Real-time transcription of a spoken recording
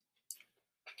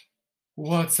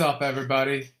What's up,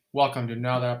 everybody? Welcome to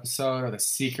another episode of the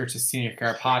Secrets of Senior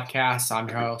Care podcast. I'm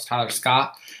your host, Tyler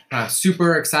Scott, and I'm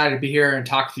super excited to be here and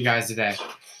talk to you guys today.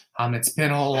 It's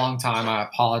been a whole long time. I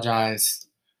apologize.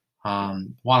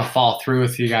 Want to follow through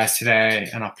with you guys today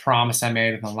and a promise I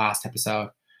made in the last episode.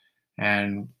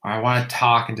 And I want to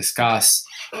talk and discuss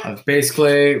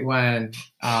basically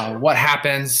what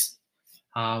happens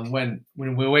when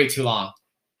we wait too long.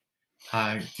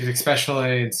 Because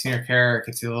especially in senior care, it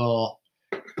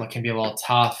can be a little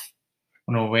tough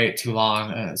when we wait too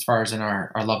long as far as in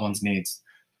our loved ones' needs.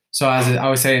 So as I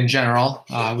would say in general,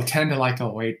 we tend to like to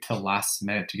wait till the last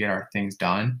minute to get our things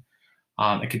done.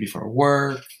 It could be for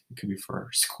work, it could be for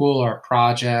school or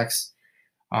projects,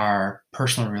 our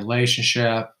personal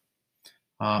relationship,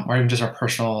 or even just our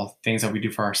personal things that we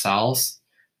do for ourselves.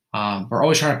 We're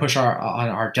always trying to push on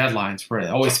our deadlines where it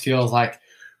always feels like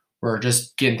we're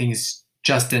just getting things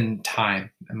just in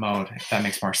time mode, if that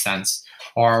makes more sense.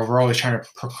 Or we're always trying to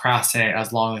procrastinate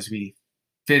as long as we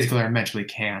physically or mentally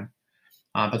can.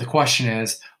 But the question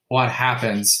is, what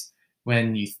happens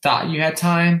when you thought you had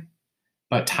time,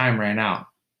 but time ran out?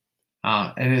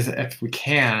 If we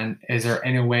can, is there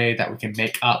any way that we can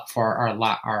make up for our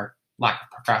lack of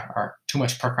or too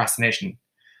much procrastination?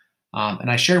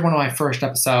 And I shared one of my first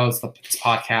episodes of this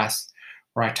podcast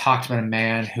where I talked about a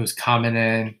man who's coming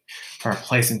in for a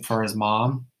placement for his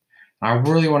mom. I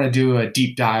really want to do a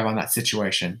deep dive on that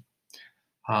situation.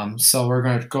 So we're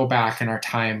going to go back in our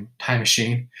time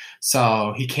machine.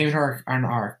 So he came to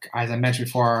our, as I mentioned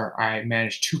before, I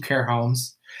managed 2 care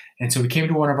homes. And so we came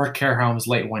to one of our care homes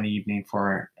late one evening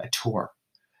for a tour.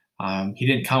 He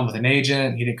didn't come with an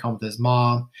agent. He didn't come with his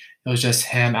mom. It was just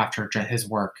him after his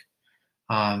work.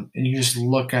 And you just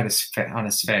look at on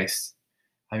his face.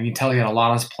 You can tell he had a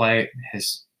lot on his plate.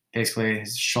 His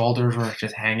shoulders were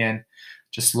just hanging,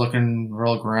 just looking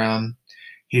real grim.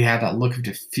 He had that look of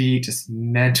defeat, just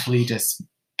mentally just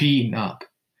beaten up.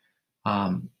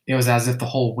 It was as if the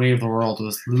whole weight of the world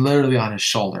was literally on his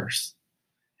shoulders.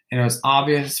 And it was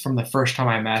obvious from the first time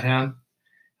I met him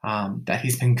that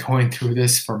he's been going through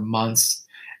this for months.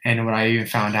 And when I even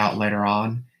found out later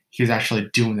on, he was actually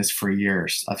doing this for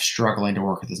years of struggling to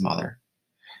work with his mother.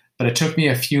 But it took me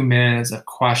a few minutes of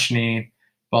questioning,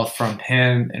 both from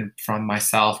him and from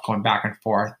myself, going back and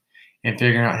forth and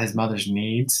figuring out his mother's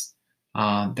needs,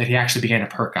 that he actually began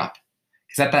to perk up.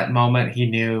 Because at that moment, he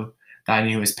knew that I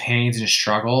knew his pains and his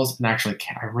struggles, and actually,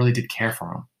 I really did care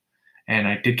for him. And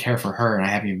I did care for her, and I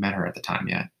haven't even met her at the time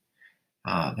yet.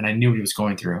 And I knew what he was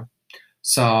going through.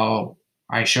 So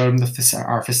I showed him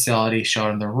our facility, showed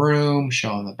him the room,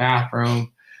 showed him the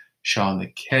bathroom, show him the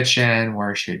kitchen,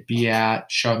 where she would be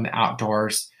at, show him the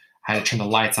outdoors. I had to turn the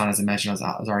lights on, as I mentioned, it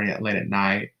was already late at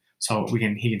night. So he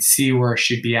can see where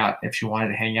she'd be at if she wanted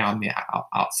to hang out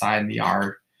outside in the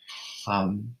yard,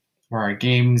 where our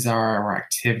games are, where our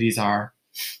activities are.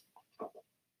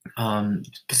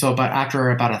 But after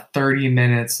about 30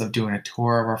 minutes of doing a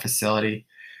tour of our facility,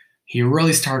 he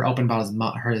really started open about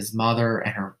his mother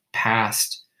and her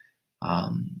past,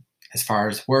 as far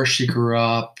as where she grew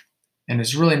up. And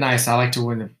it's really nice. I like to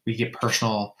when we get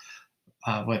personal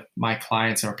with my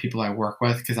clients or people I work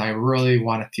with, because I really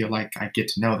want to feel like I get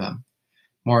to know them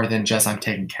more than just I'm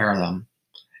taking care of them.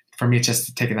 For me, it's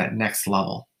just taking that next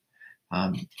level.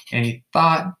 And he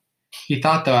thought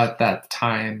though at that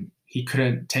time he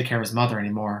couldn't take care of his mother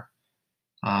anymore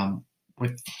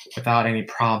without any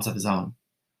problems of his own.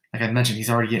 Like I mentioned, he's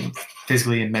already getting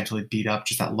physically and mentally beat up,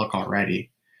 just that look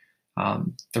already.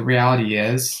 The reality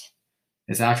is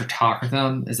after talking with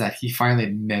him, is that he finally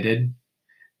admitted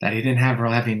that he didn't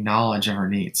really have any knowledge of her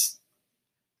needs,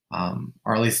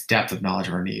 or at least depth of knowledge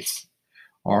of her needs,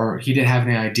 or he didn't have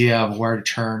any idea of where to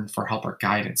turn for help or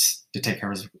guidance to take care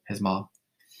of his mom.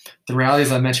 The reality,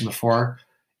 as I mentioned before,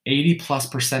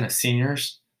 80+% of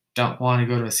seniors don't want to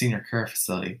go to a senior care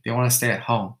facility. They want to stay at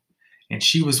home, and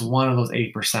she was one of those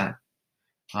 80%.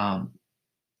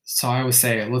 So I would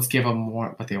say, let's give them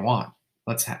more what they want.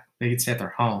 They can stay at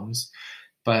their homes.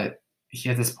 But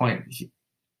at this point,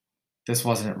 this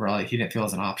wasn't really, he didn't feel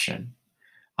as an option.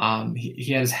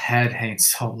 He had his head hanging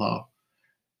so low.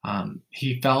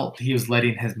 He felt he was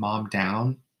letting his mom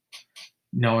down,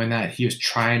 knowing that he was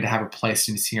trying to have her placed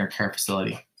in a senior care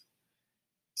facility.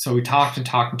 So we talked and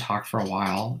talked and talked for a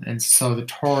while. And so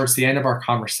towards the end of our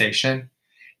conversation,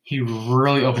 he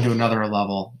really opened to another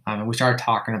level. And we started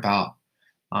talking about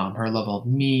her level of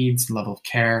needs, level of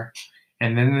care.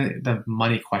 And then the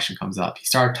money question comes up. He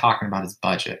started talking about his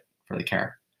budget for the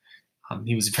care.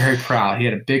 He was very proud. He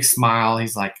had a big smile.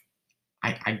 He's like,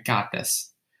 I got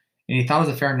this. And he thought it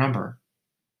was a fair number.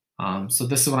 So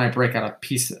this is when I break out a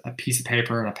piece of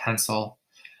paper and a pencil.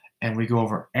 and we go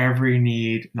over every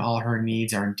need, and all her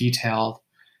needs are detailed.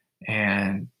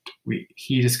 And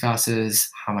he discusses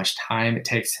how much time it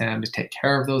takes him to take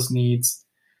care of those needs.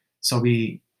 So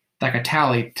we like a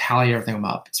tally everything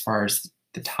up as far as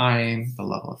the time, the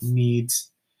level of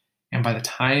needs. And by the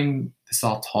time this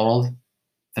all totaled,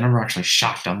 the number actually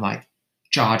shocked him, like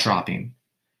jaw dropping.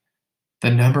 The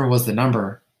number was the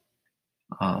number.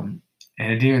 And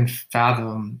it didn't even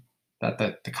fathom that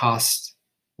the cost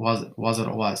was what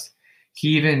it was.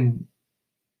 He even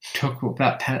took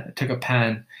a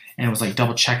pen and was like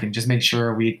double checking, just make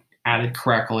sure we added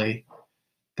correctly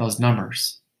those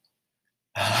numbers.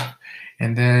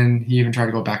 And then he even tried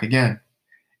to go back again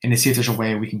and to see if there's a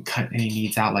way we can cut any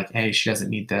needs out, like, hey, she doesn't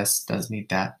need this, doesn't need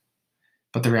that.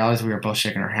 But the reality is we were both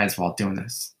shaking our heads while doing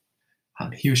this.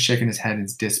 He was shaking his head in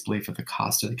his disbelief of the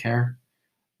cost of the care.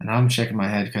 And I'm shaking my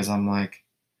head because I'm like,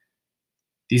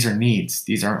 these are needs.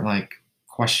 These aren't like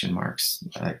question marks.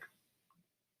 Like,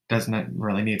 doesn't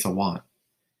really need, it's a want.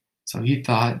 So he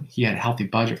thought he had a healthy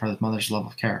budget for his mother's level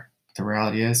of care. But the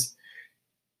reality is,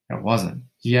 it wasn't.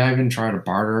 He even tried to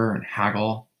barter and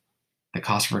haggle the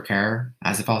cost of her care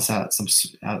as if I was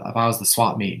the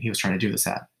swap meet he was trying to do this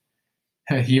at.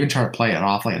 He even tried to play it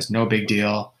off like it's no big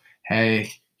deal.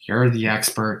 Hey, you're the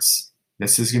experts.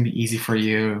 This is going to be easy for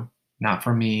you, not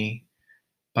for me.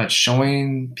 But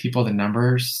showing people the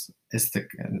numbers is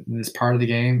this part of the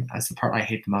game. That's the part I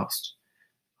hate the most.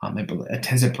 It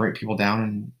tends to break people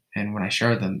down, and when I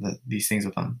share these things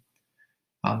with them.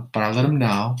 But I let them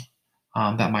know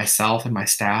that myself and my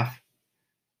staff,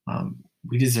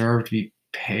 we deserve to be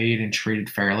paid and treated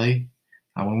fairly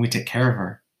when we take care of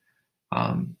her.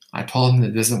 I told them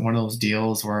that this isn't one of those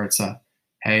deals where it's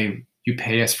hey, you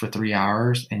pay us for 3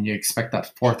 hours and you expect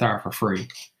that fourth hour for free.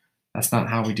 That's not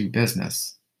how we do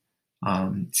business.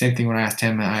 Same thing when I asked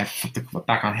him, and I flipped the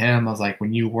back on him. I was like,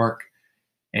 when you work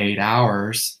 8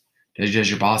 hours, does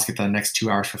your boss get the next 2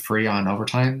 hours for free on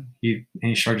overtime? He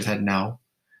shrugged his head no.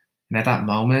 And at that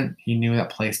moment, he knew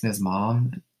that placing his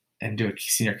mom into a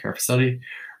senior care facility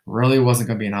really wasn't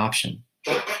going to be an option.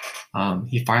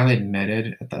 He finally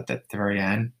admitted at the very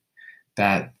end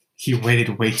that he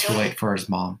waited way too late for his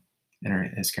mom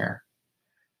in his care.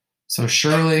 So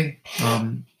surely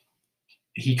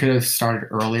he could have started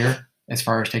earlier as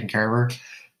far as taking care of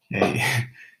her,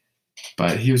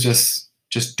 but he was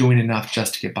just doing enough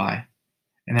just to get by.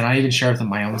 And then I even shared with him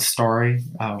my own story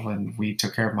when we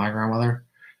took care of my grandmother,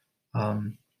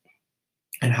 and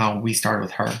how we started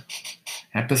with her.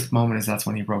 At this moment, that's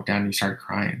when he broke down and he started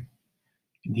crying.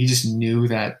 And he just knew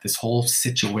that this whole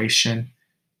situation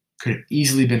could have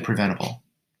easily been preventable.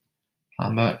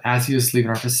 But as he was leaving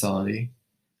our facility,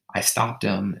 I stopped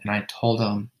him and I told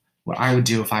him what I would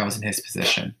do if I was in his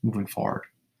position moving forward,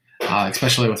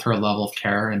 especially with her level of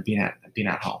care and being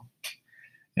at home.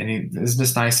 And it was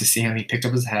just nice to see him. He picked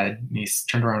up his head and he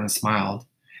turned around and smiled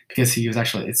because he was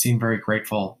it seemed very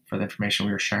grateful for the information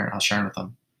I was sharing with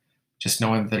him. Just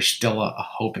knowing that there's still a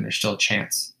hope and there's still a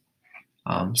chance.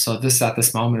 So at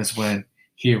this moment is when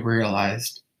he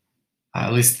realized,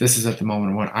 at least this is at the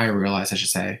moment when I realized, I should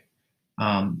say,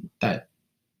 that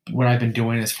what I've been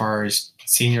doing as far as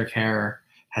senior care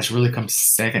has really come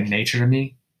second nature to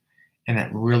me, and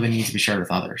that really needs to be shared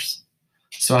with others.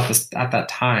 So at that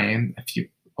time,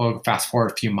 fast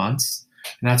forward a few months,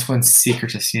 and that's when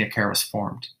Secrets of Senior Care was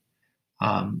formed.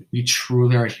 We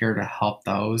truly are here to help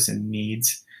those in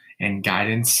needs and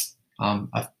guidance of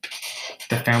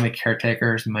the family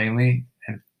caretakers mainly,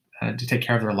 and to take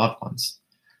care of their loved ones.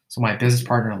 So my business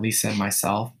partner, Lisa, and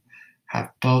myself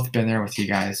have both been there with you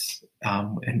guys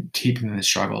and deep in the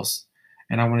struggles.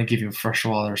 And I want to give you, first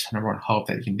of all, there's number one hope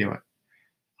that you can do it.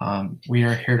 We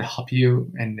are here to help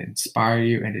you and inspire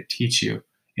you and to teach you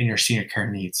in your senior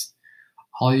care needs.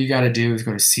 All you got to do is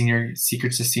go to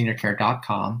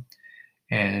secretsofseniorcare.com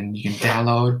and you can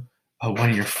download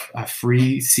a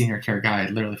free senior care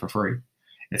guide, literally for free.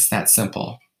 It's that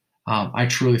simple. I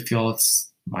truly feel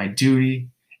it's my duty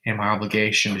and my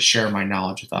obligation to share my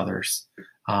knowledge with others,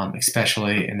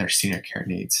 especially in their senior care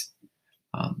needs.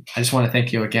 I just want to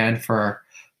thank you again for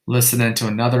listening to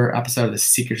another episode of the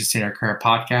Secrets of Senior Care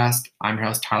podcast. I'm your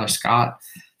host, Tyler Scott,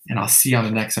 and I'll see you on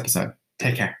the next episode.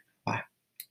 Take care.